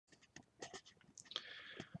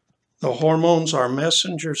The hormones are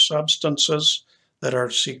messenger substances that are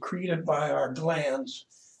secreted by our glands,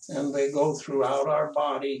 and they go throughout our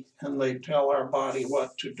body and they tell our body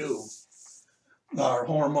what to do. Our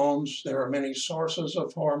hormones, there are many sources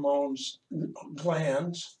of hormones,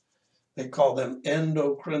 glands. They call them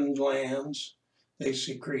endocrine glands. They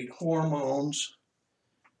secrete hormones.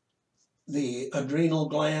 The adrenal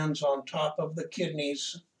glands on top of the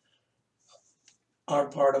kidneys are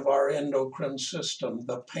part of our endocrine system.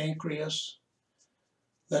 The pancreas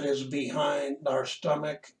that is behind our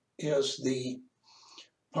stomach is the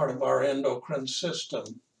part of our endocrine system.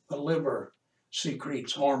 The liver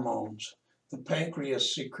secretes hormones. The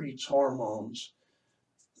pancreas secretes hormones.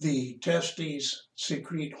 The testes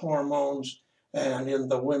secrete hormones, and in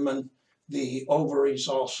the women, the ovaries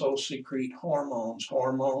also secrete hormones.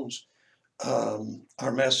 Hormones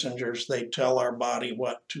are messengers. They tell our body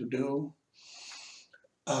what to do.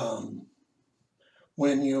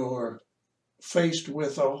 When you're faced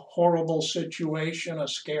with a horrible situation, a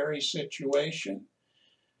scary situation,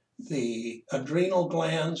 the adrenal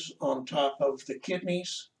glands on top of the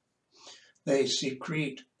kidneys, they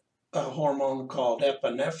secrete a hormone called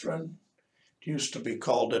epinephrine. It used to be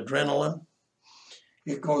called adrenaline.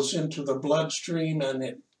 It goes into the bloodstream and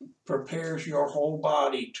it prepares your whole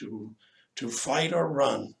body to fight or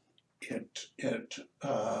run. It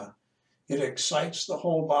excites the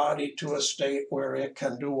whole body to a state where it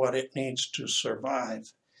can do what it needs to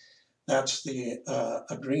survive. That's the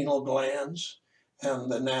adrenal glands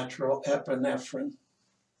and the natural epinephrine.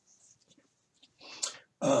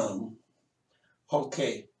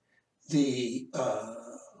 Okay, the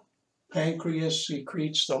pancreas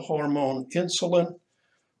secretes the hormone insulin,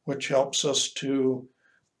 which helps us to,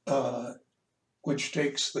 which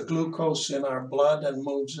takes the glucose in our blood and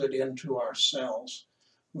moves it into our cells.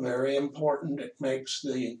 Very important, it makes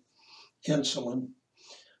the insulin.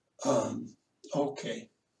 Okay.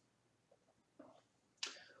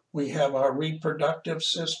 We have our reproductive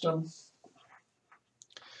system.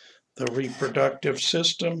 The reproductive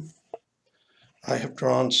system I have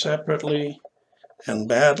drawn separately and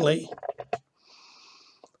badly.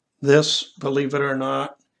 This, believe it or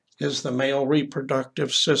not, is the male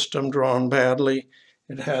reproductive system drawn badly.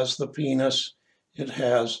 It has the penis, it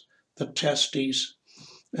has the testes,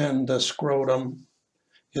 and the scrotum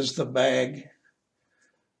is the bag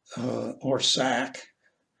or sac.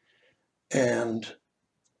 And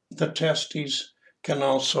the testes can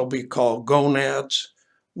also be called gonads.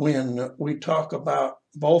 When we talk about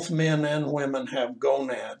both men and women have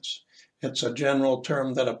gonads, it's a general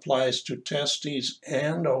term that applies to testes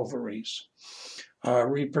and ovaries. Our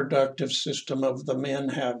reproductive system of the men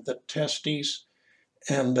have the testes,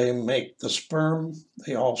 and they make the sperm.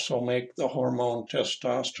 They also make the hormone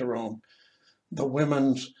testosterone. The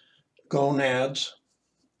women's gonads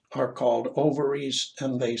are called ovaries,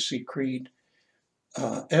 and they secrete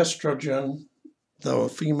estrogen, the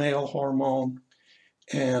female hormone,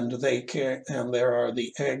 and there are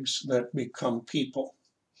the eggs that become people.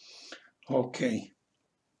 Okay.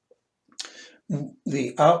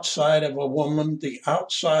 The outside of a woman, the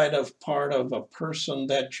outside of part of a person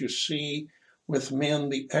that you see with men,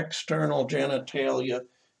 the external genitalia,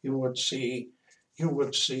 you would see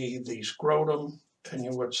the scrotum and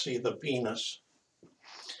you would see the penis.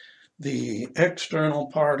 The external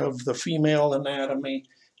part of the female anatomy,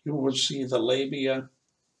 you would see the labia.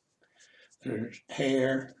 There's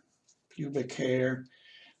hair, pubic hair.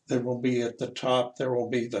 There will be at the top, there will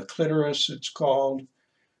be the clitoris, it's called.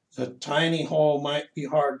 The tiny hole might be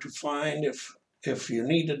hard to find if you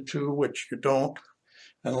needed to, which you don't,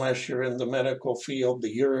 unless you're in the medical field, the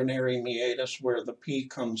urinary meatus where the pee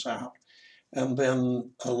comes out. And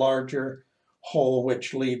then a larger hole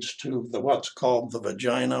which leads to what's called the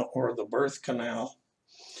vagina or the birth canal.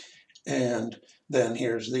 And then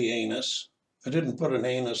here's the anus. I didn't put an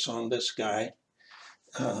anus on this guy,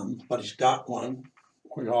 but he's got one.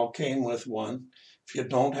 We all came with one. If you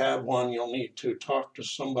don't have one, you'll need to talk to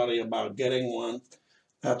somebody about getting one.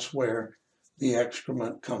 That's where the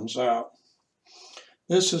excrement comes out.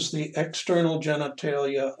 This is the external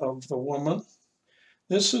genitalia of the woman.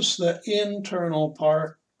 This is the internal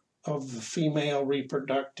part of the female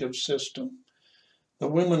reproductive system. The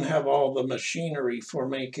women have all the machinery for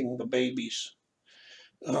making the babies.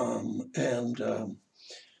 When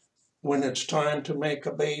it's time to make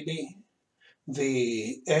a baby,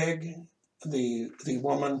 the egg, the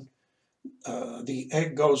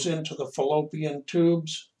egg goes into the fallopian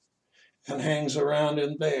tubes and hangs around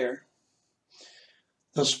in there.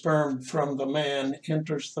 The sperm from the man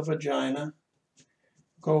enters the vagina,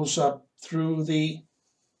 goes up through the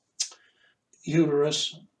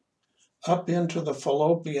uterus, up into the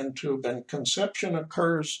fallopian tube, and conception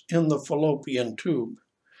occurs in the fallopian tube,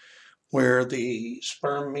 where the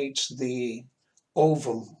sperm meets the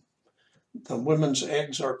ovum. The women's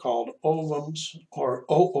eggs are called ovums or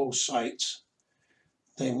oocytes.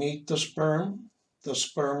 They meet the sperm.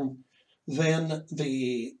 Then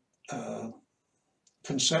the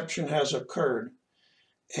conception has occurred,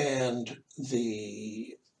 and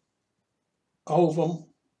the ovum,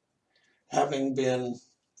 having been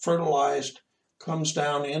fertilized, comes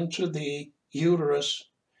down into the uterus,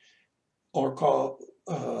 or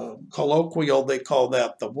colloquial, they call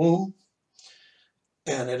that the womb,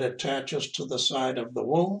 and it attaches to the side of the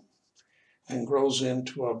womb and grows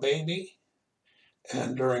into a baby.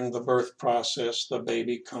 And during the birth process, the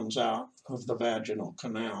baby comes out of the vaginal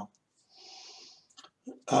canal.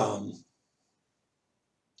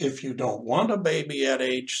 If you don't want a baby at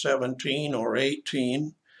age 17 or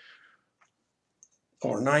 18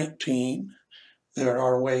 or 19, there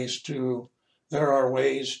are ways to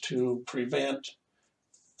prevent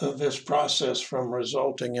this process from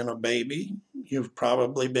resulting in a baby. You've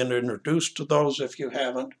probably been introduced to those. If you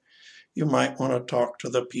haven't, you might want to talk to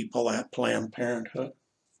the people at Planned Parenthood.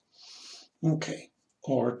 Okay,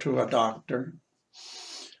 or to a doctor.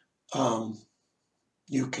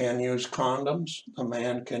 You can use condoms. A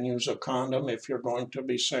man can use a condom if you're going to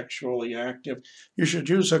be sexually active. You should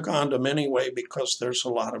use a condom anyway, because there's a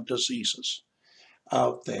lot of diseases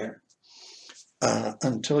out there.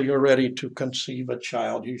 Until you're ready to conceive a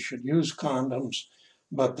child, you should use condoms,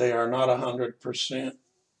 but they are not 100%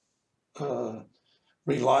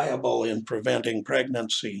 reliable in preventing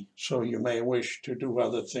pregnancy, so you may wish to do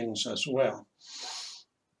other things as well.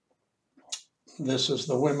 This is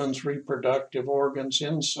the women's reproductive organs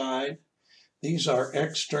inside. These are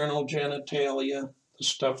external genitalia, the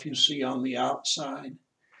stuff you see on the outside.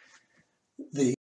 The